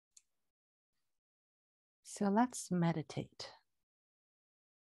So let's meditate.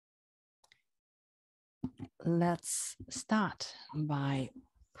 Let's start by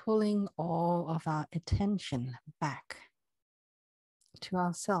pulling all of our attention back to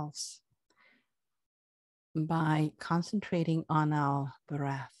ourselves by concentrating on our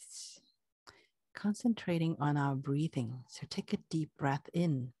breaths, concentrating on our breathing. So take a deep breath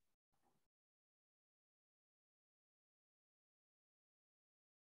in.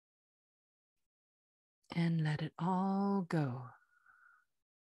 And let it all go.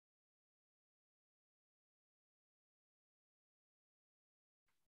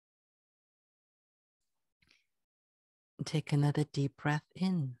 Take another deep breath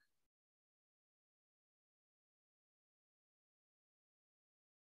in.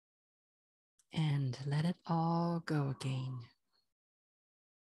 And let it all go again.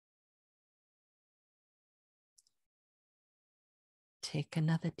 Take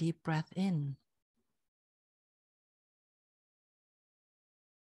another deep breath in.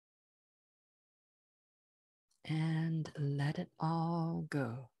 And let it all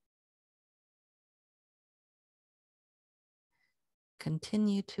go.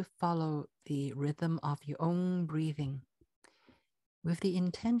 Continue to follow the rhythm of your own breathing with the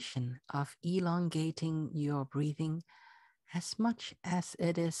intention of elongating your breathing as much as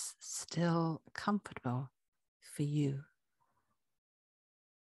it is still comfortable for you.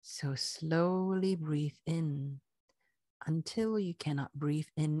 So slowly breathe in until you cannot breathe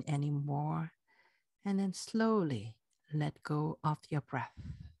in anymore, and then slowly let go of your breath.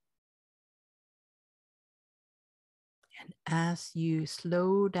 And as you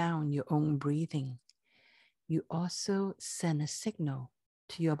slow down your own breathing, you also send a signal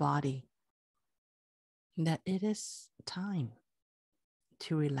to your body that it is time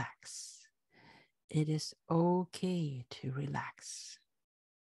to relax. It is okay to relax.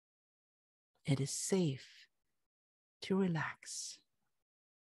 It is safe to relax.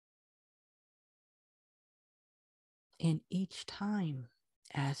 And each time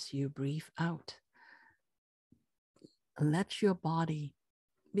as you breathe out, let your body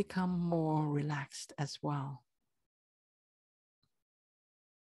become more relaxed as well.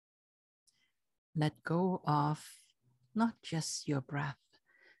 Let go of not just your breath,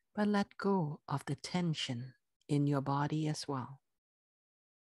 but let go of the tension in your body as well.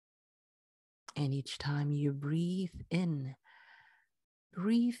 And each time you breathe in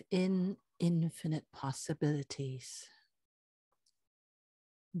infinite possibilities.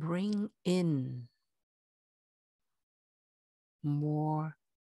 Bring in more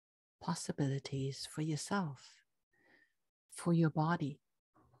possibilities for yourself, for your body.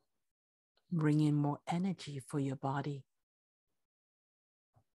 Bring in more energy for your body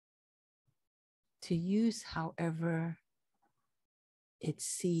to use however it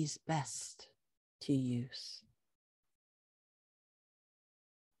sees best to use.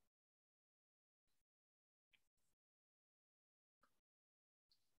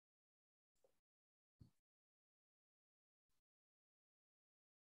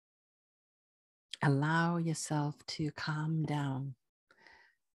 Allow yourself to calm down,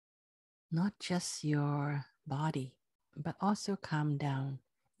 not just your body, but also calm down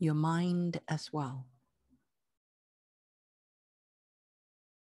your mind as well.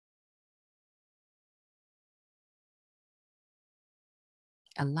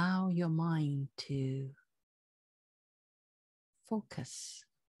 Allow your mind to focus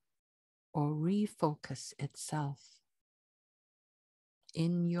or refocus itself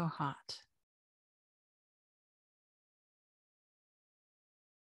in your heart.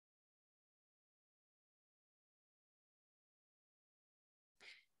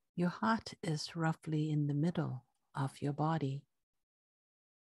 Your heart is roughly in the middle of your body.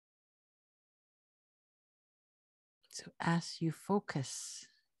 So as you focus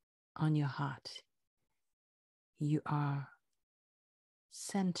on your heart, you are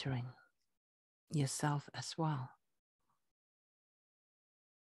centering yourself as well.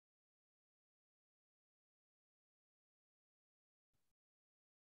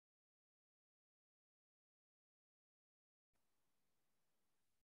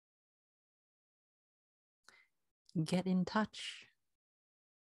 Get in touch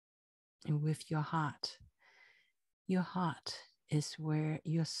with your heart. Your heart is where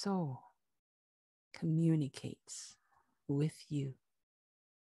your soul communicates with you,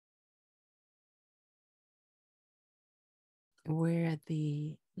 where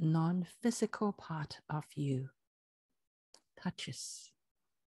the non-physical part of you touches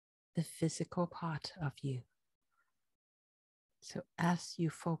the physical part of you. So as you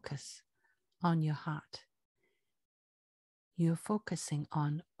focus on your heart, you're focusing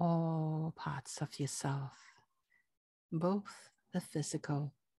on all parts of yourself, both the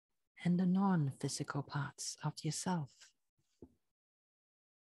physical and the non-physical parts of yourself.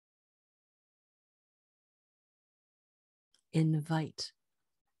 Invite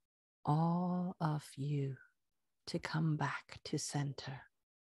all of you to come back to center.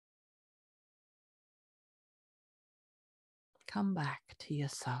 Come back to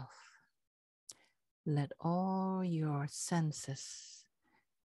yourself. Let all your senses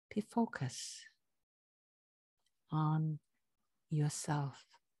be focused on yourself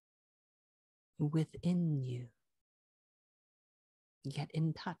within you. Get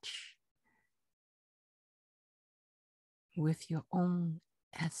in touch with your own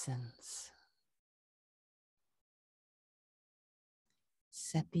essence.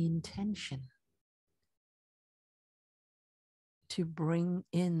 Set the intention to bring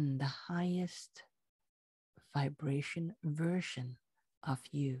in the highest vibration version of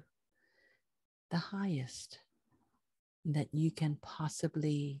you, the highest that you can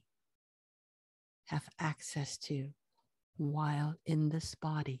possibly have access to while in this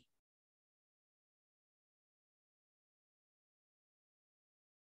body.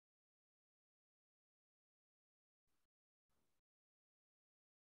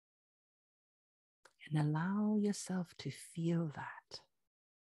 And allow yourself to feel that.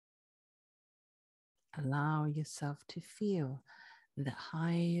 Allow yourself to feel the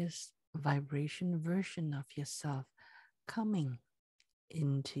highest vibration version of yourself coming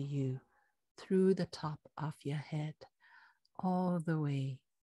into you through the top of your head, all the way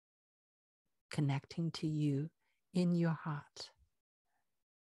connecting to you in your heart.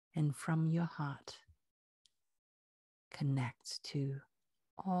 And from your heart connects to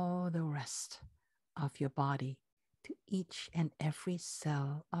all the rest of your body, to each and every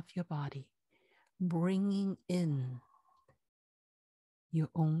cell of your body, bringing in your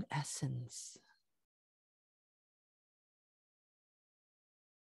own essence.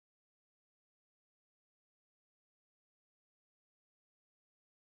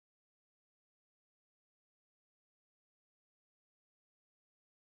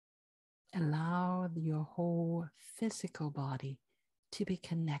 Allow your whole physical body to be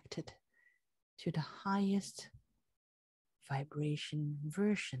connected to the highest vibration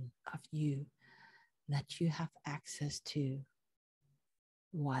version of you that you have access to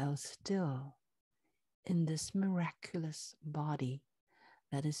while still in this miraculous body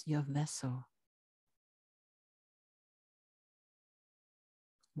that is your vessel.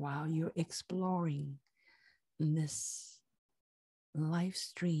 While you're exploring this life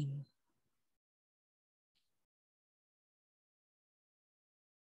stream,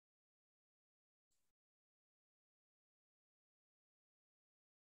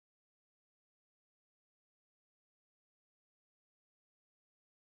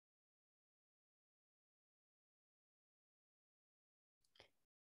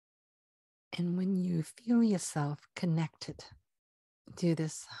 and when you feel yourself connected to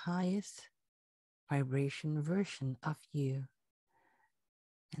this highest vibration version of you,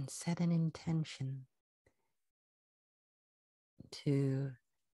 and set an intention to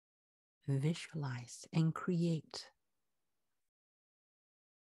visualize and create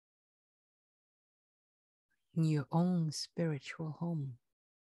your own spiritual home.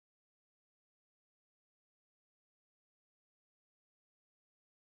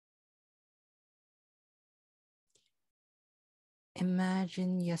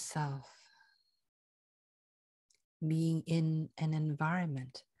 Imagine yourself being in an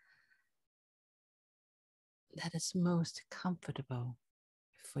environment that is most comfortable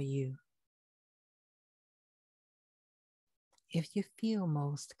for you. If you feel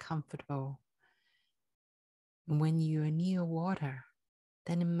most comfortable when you are near water,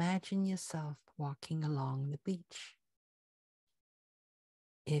 then imagine yourself walking along the beach.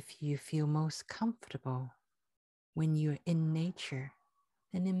 If you feel most comfortable when you're in nature,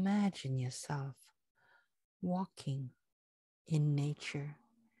 then imagine yourself walking in nature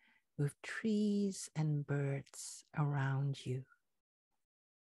with trees and birds around you,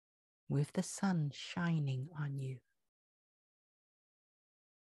 with the sun shining on you.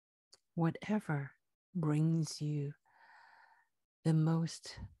 Whatever brings you the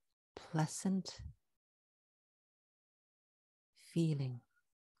most pleasant feeling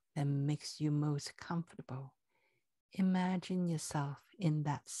that makes you most comfortable, imagine yourself in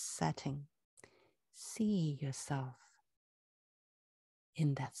that setting. See yourself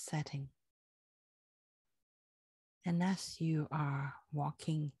in that setting. And as you are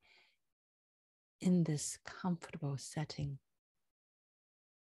walking in this comfortable setting,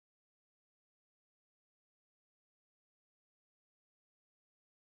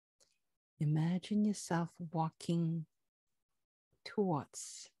 Imagine yourself walking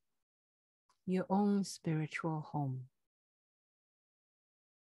towards your own spiritual home.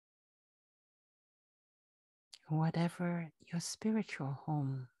 Whatever your spiritual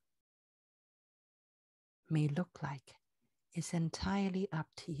home may look like is entirely up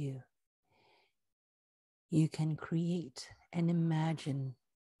to you. You can create and imagine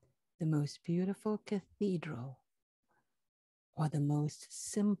the most beautiful cathedral or the most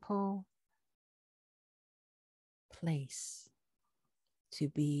simple place to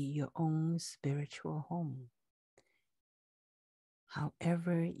be your own spiritual home.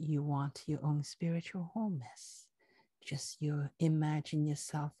 However you want your own spiritual home is, just you imagine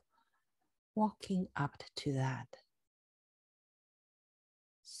yourself walking up to that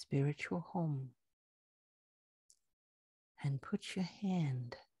spiritual home and put your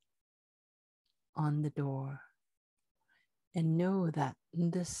hand on the door and know that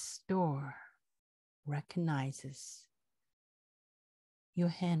this door recognizes your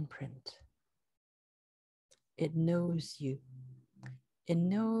handprint. It knows you. It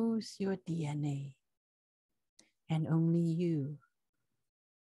knows your DNA. And only you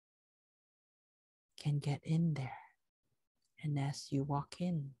can get in there. And as you walk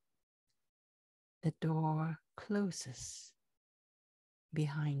in, the door closes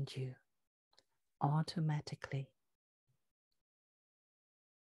behind you automatically.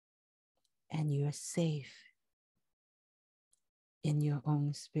 And you're safe in your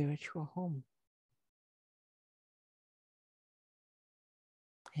own spiritual home.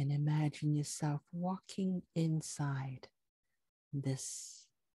 And imagine yourself walking inside this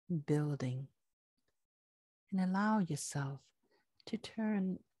building and allow yourself to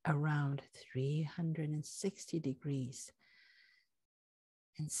turn around 360 degrees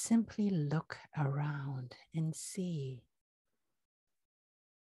and simply look around and see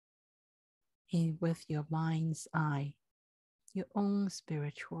with your mind's eye your own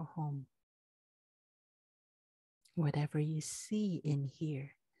spiritual home. Whatever you see in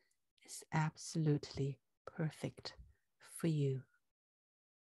here is absolutely perfect for you.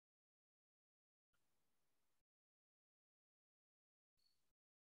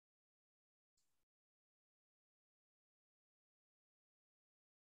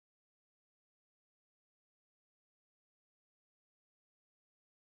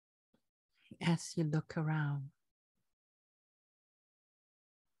 As you look around,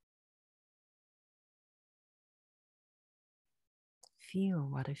 feel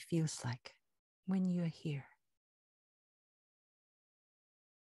what it feels like when you're here.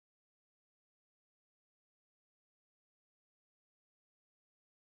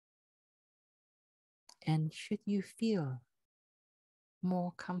 And should you feel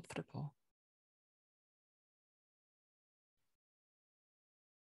more comfortable,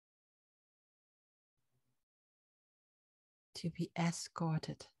 to be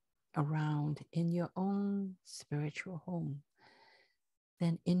escorted around in your own spiritual home,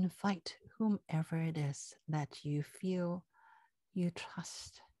 then invite whomever it is that you feel you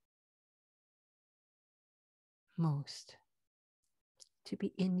trust most to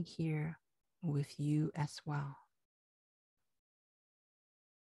be in here with you as well.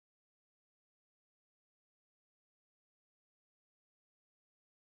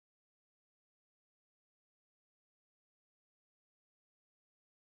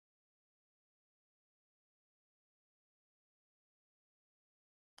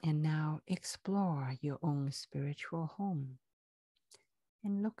 And now explore your own spiritual home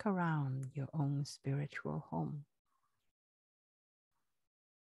and look around your own spiritual home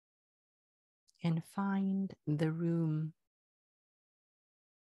and find the room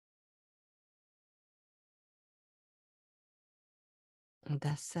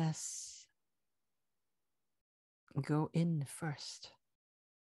that says, go in first.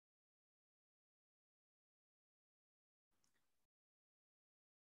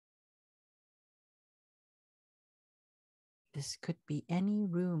 This could be any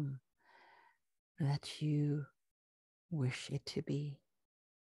room that you wish it to be.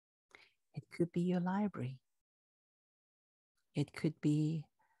 It could be your library. It could be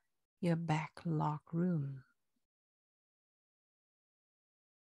your backlog room.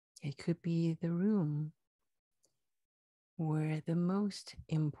 It could be the room where the most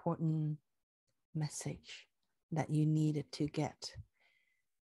important message that you needed to get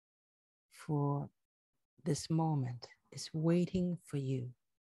for this moment is waiting for you.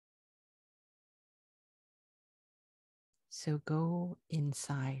 So go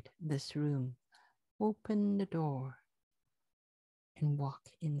inside this room, open the door, and walk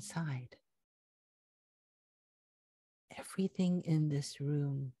inside. Everything in this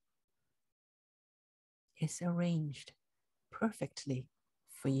room is arranged perfectly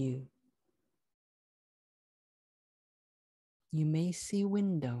for you. You may see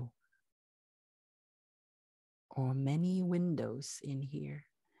window or many windows in here,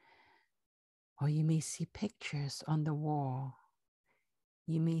 or you may see pictures on the wall.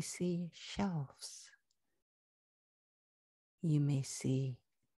 You may see shelves. You may see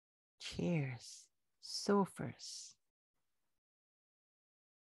chairs, sofas.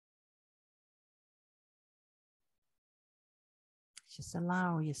 Just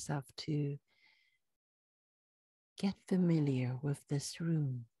allow yourself to get familiar with this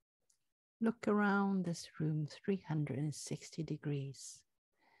room. Look around this room 360 degrees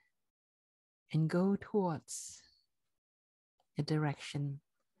and go towards the direction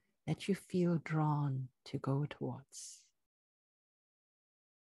that you feel drawn to go towards.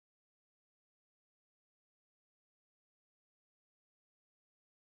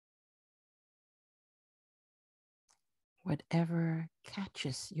 Whatever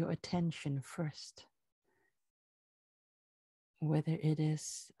catches your attention first, whether it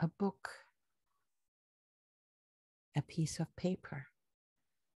is a book, a piece of paper,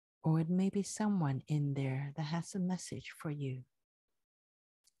 or it may be someone in there that has a message for you,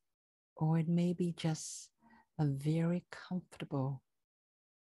 or it may be just a very comfortable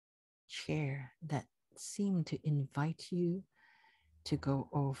chair that seemed to invite you to go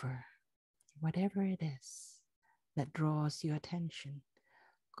over. Whatever it is that draws your attention,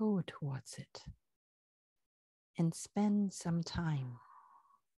 go towards it and spend some time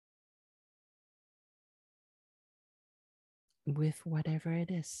with whatever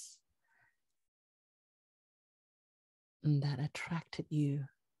it is that attracted you.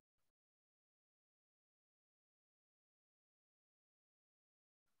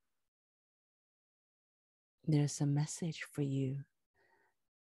 There's a message for you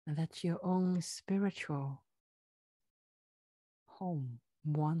that your own spiritual home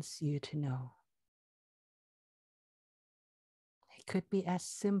wants you to know. It could be as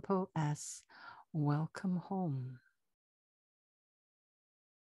simple as welcome home.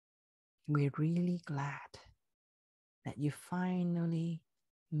 We're really glad that you finally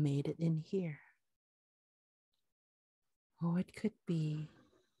made it in here. Or it could be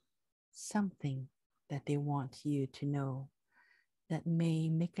something that they want you to know that may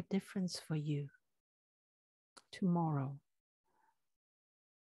make a difference for you tomorrow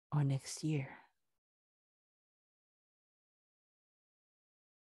or next year.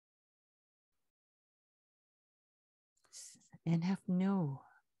 And have no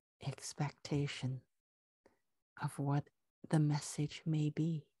expectation of what the message may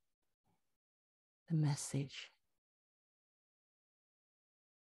be. The message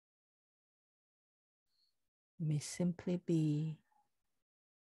may simply be,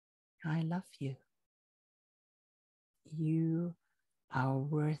 I love you. You are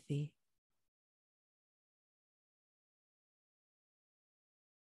worthy.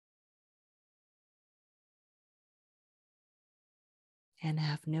 And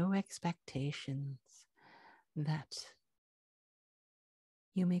have no expectations that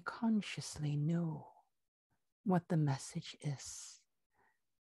you may consciously know what the message is.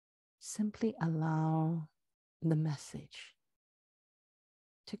 Simply allow the message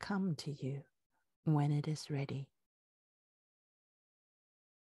to come to you when it is ready.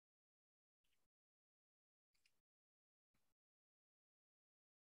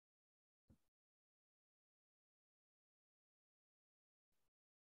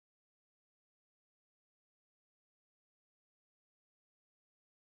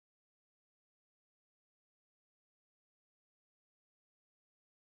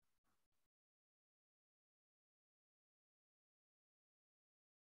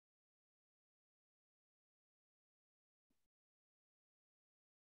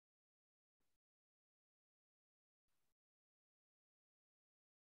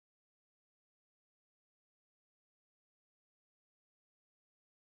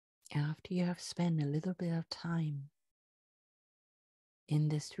 After you have spent a little bit of time in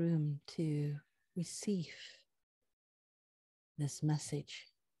this room to receive this message,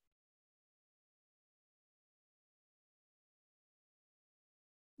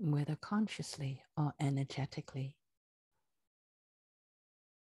 whether consciously or energetically,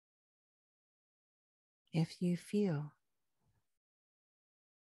 if you feel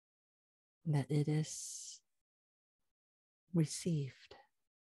that it is received,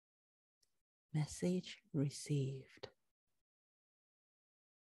 message received,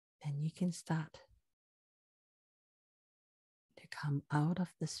 then you can start to come out of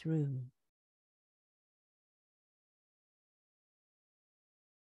this room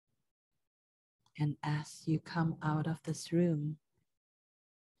And as you come out of this room,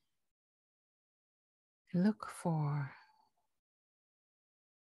 look for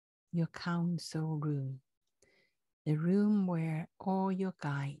your council room, the room where all your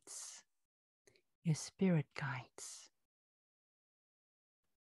guides, your spirit guides,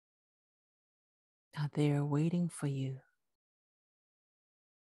 are there waiting for you.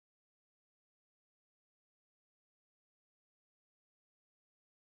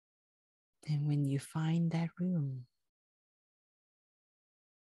 And when you find that room,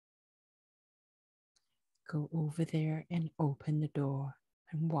 go over there and open the door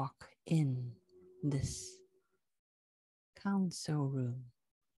and walk in this council room.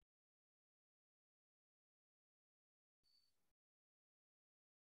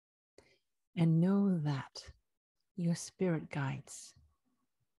 And know that your spirit guides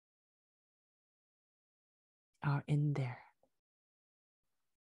are in there.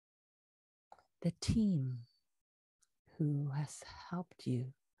 The team who has helped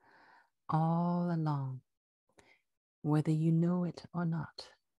you all along, whether you know it or not,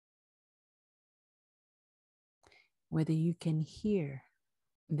 whether you can hear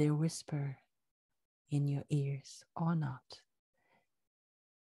their whisper in your ears or not.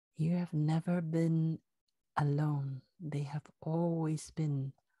 You have never been alone. They have always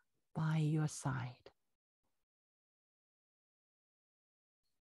been by your side.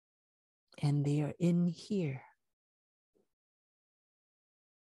 And they are in here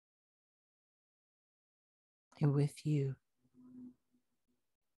with you.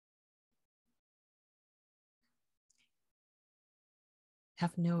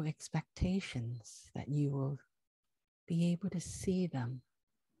 Have no expectations that you will be able to see them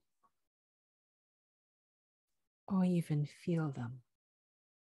or even feel them.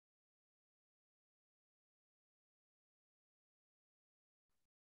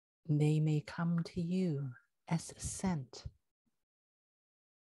 They may come to you as a scent,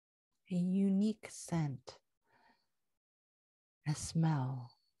 a unique scent, a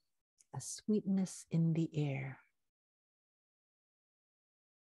smell, a sweetness in the air.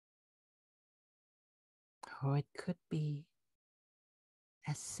 Or it could be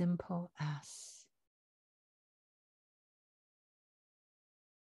as simple as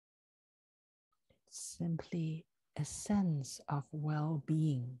simply a sense of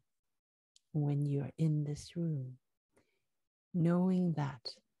well-being when you're in this room, knowing that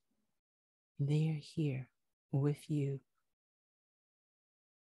they're here with you.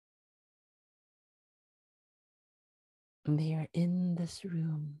 They are in this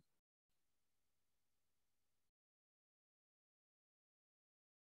room.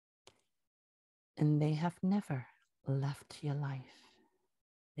 And they have never left your life.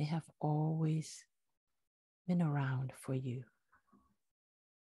 They have always been around for you.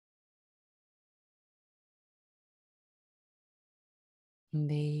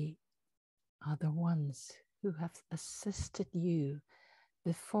 They are the ones who have assisted you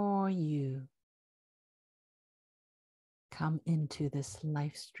before you come into this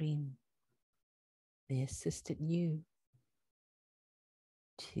live stream. They assisted you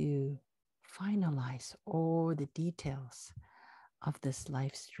to finalize all the details of this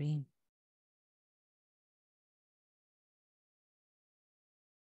live stream.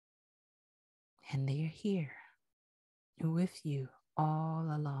 And they are here with you all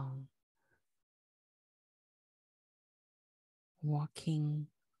along, walking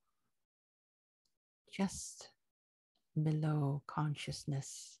just below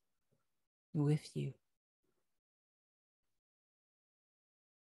consciousness with you.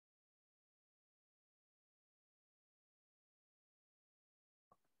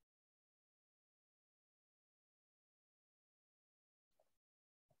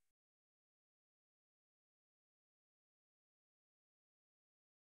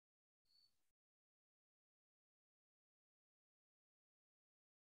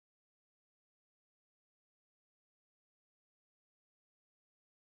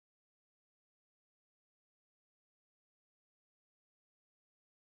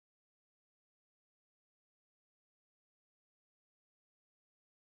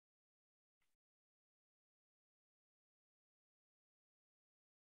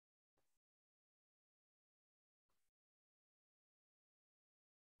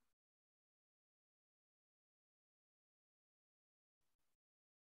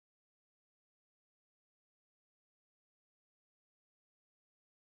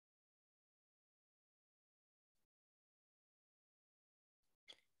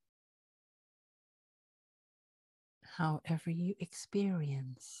 However you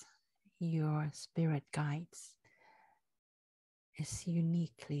experience your spirit guides is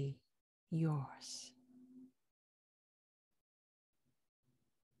uniquely yours.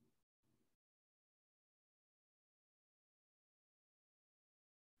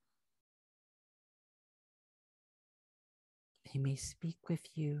 They may speak with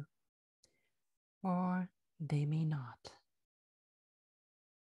you, or they may not.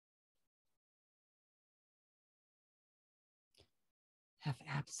 Have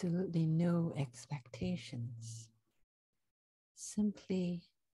absolutely no expectations. Simply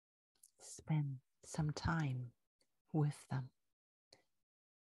spend some time with them,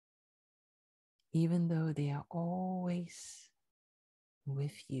 even though they are always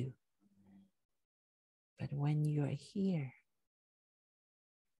with you. But when you are here,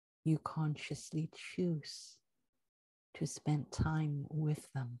 you consciously choose to spend time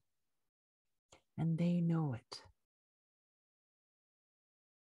with them, and they know it.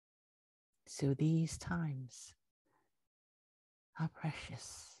 So these times are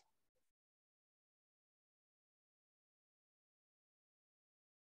precious.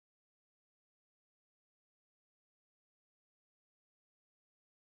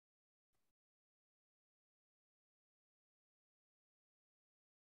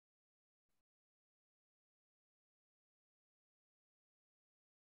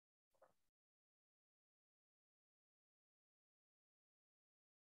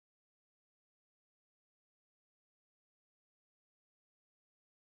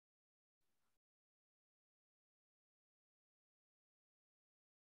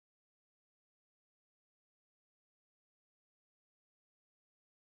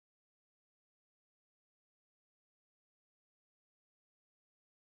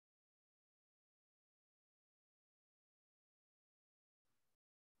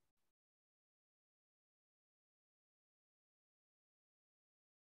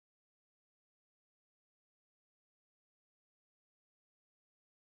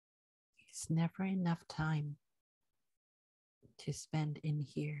 It's never enough time to spend in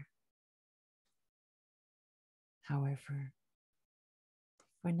here. However,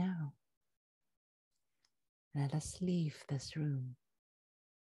 for now, let us leave this room.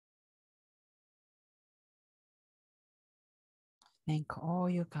 Thank all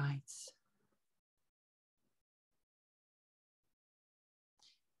your guides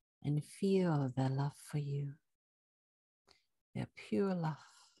and feel their love for you, their pure love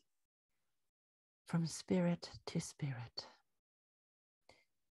from spirit to spirit,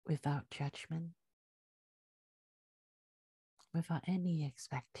 without judgment, without any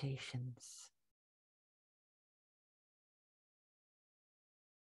expectations.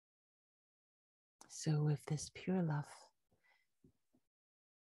 So with this pure love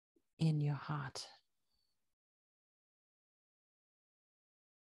in your heart,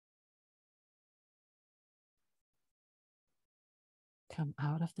 come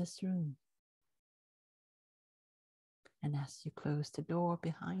out of this room. And as you close the door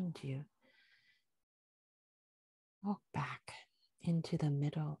behind you, walk back into the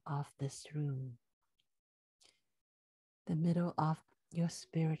middle of this room, the middle of your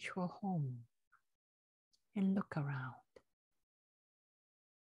spiritual home, and look around.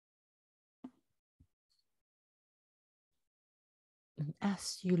 And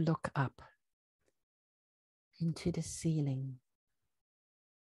as you look up into the ceiling,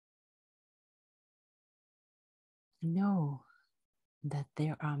 know that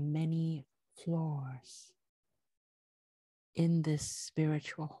there are many floors in this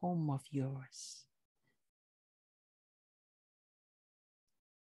spiritual home of yours.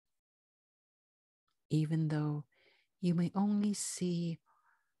 Even though you may only see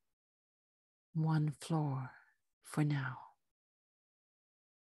one floor for now,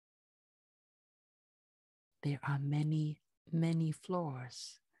 there are many, many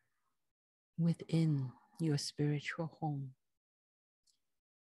floors within your spiritual home.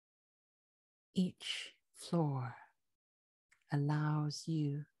 Each floor allows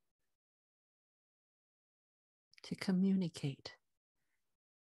you to communicate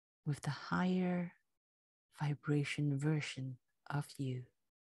with the higher vibration version of you.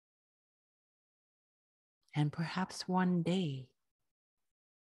 And perhaps one day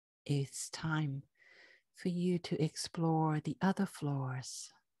it's time for you to explore the other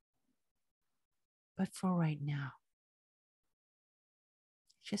floors. But for right now,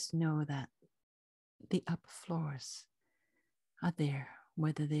 just know that the upper floors are there,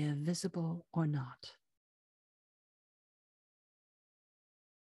 whether they are visible or not.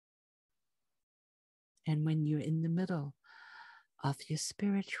 And when you're in the middle of your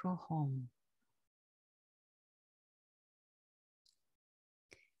spiritual home,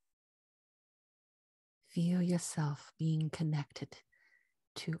 feel yourself being connected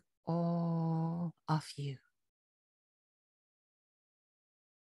to all of you.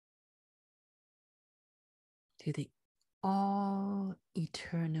 To the all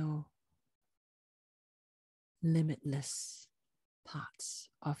eternal, limitless parts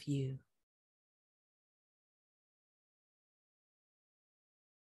of you.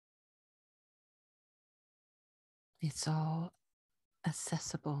 It's all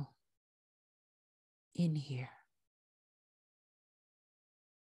accessible in here.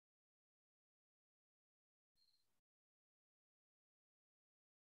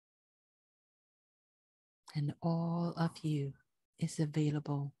 And all of you is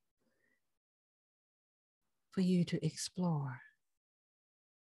available for you to explore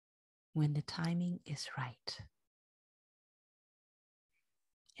when the timing is right.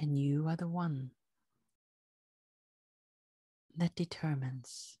 And you are the one that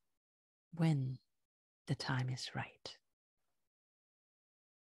determines when the time is right.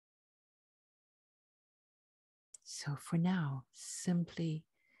 So for now, simply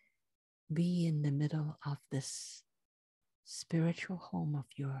be in the middle of this spiritual home of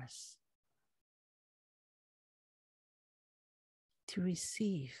yours to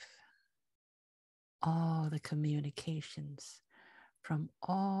receive all the communications from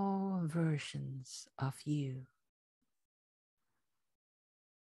all versions of you.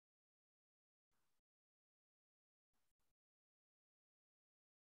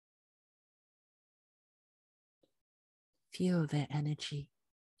 Feel their energy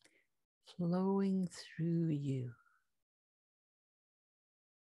flowing through you.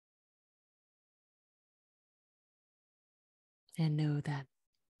 And know that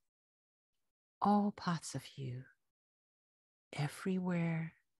all parts of you,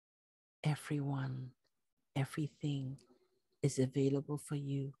 everywhere, everyone, everything is available for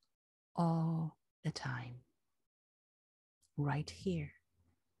you all the time, right here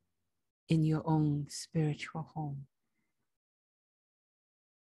in your own spiritual home.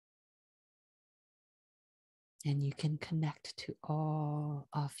 And you can connect to all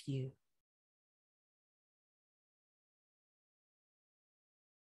of you.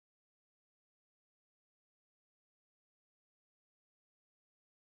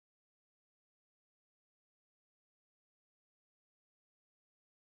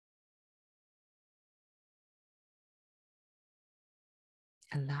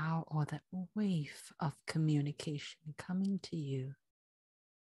 Allow all that wave of communication coming to you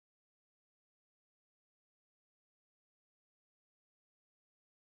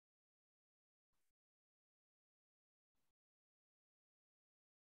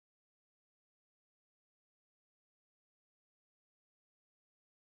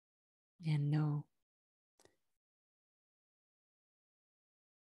and know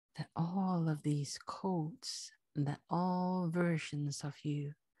that all of these codes, that all versions of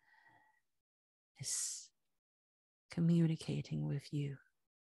you is communicating with you,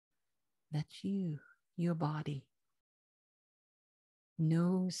 that you, your body,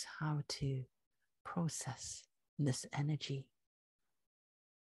 knows how to process this energy.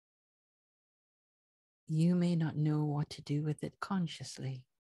 You may not know what to do with it consciously,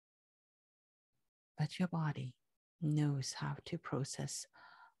 but your body knows how to process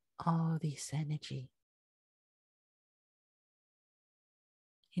all this energy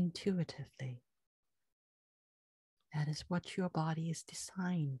intuitively. That is what your body is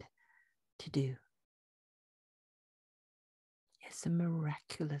designed to do. It's a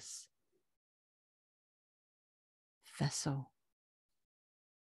miraculous vessel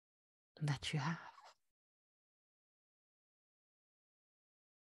that you have.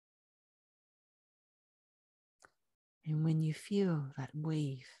 And when you feel that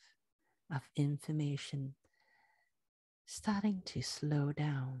wave of information starting to slow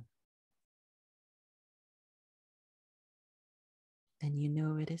down, then you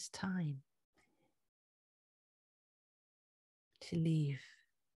know it is time to leave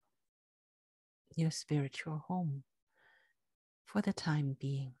your spiritual home for the time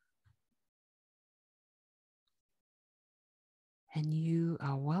being. And you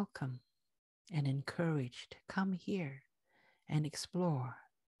are welcome and encouraged to come here and explore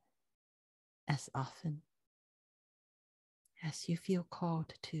as often as you feel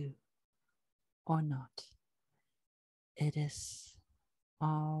called to or not. It is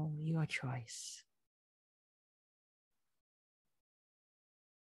all your choice.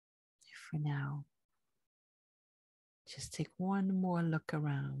 For now, just take one more look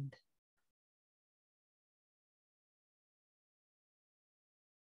around.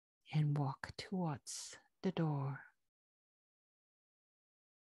 And walk towards the door.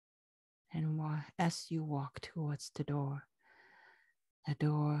 And as you walk towards the door, the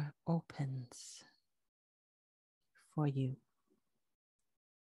door opens for you.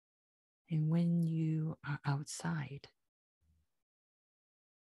 And when you are outside,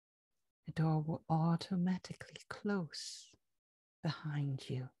 the door will automatically close behind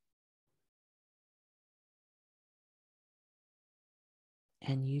you.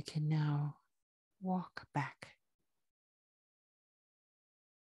 And you can now walk back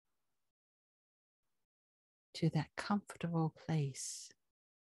to that comfortable place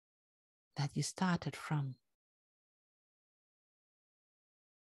that you started from.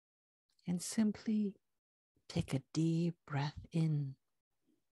 And simply take a deep breath in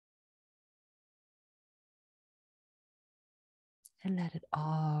and let it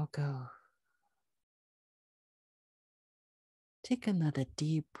all go. Take another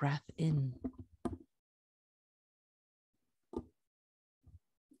deep breath in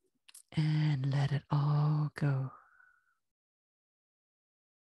and let it all go.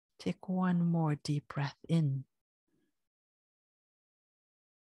 Take one more deep breath in.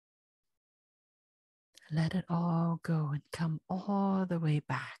 Let it all go and come all the way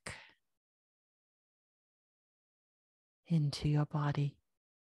back into your body,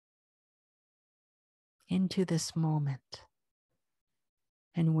 into this moment.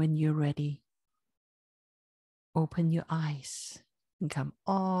 And when you're ready, open your eyes and come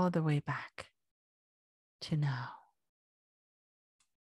all the way back to now.